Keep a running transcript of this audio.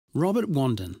Robert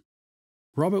Wandin.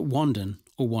 Robert Wandin,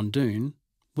 or Wandoon,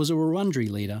 was a Wurundjeri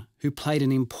leader who played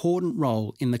an important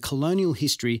role in the colonial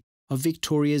history of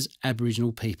Victoria's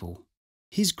Aboriginal people.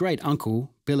 His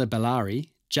great-uncle,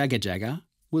 Billibellary Jagga Jagga,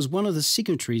 was one of the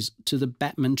signatories to the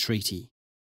Batman Treaty.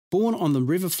 Born on the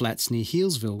river flats near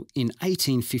Healesville in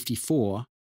 1854,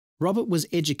 Robert was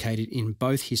educated in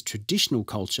both his traditional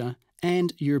culture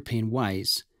and European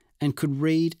ways, and could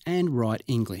read and write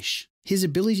English. His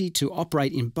ability to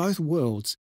operate in both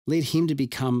worlds led him to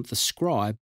become the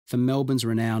scribe for Melbourne's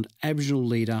renowned Aboriginal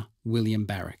leader William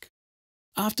Barrack.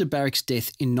 After Barrack's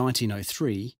death in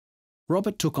 1903,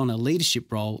 Robert took on a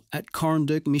leadership role at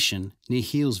Corranderk Mission near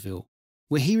Healesville,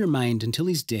 where he remained until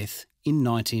his death in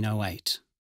 1908.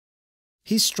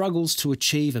 His struggles to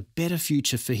achieve a better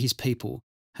future for his people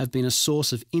have been a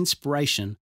source of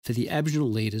inspiration for the Aboriginal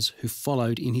leaders who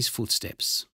followed in his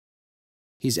footsteps.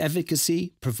 His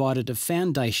advocacy provided a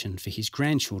foundation for his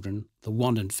grandchildren, the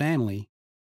Wandin family,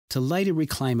 to later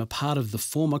reclaim a part of the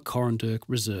former Corranderk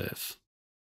Reserve.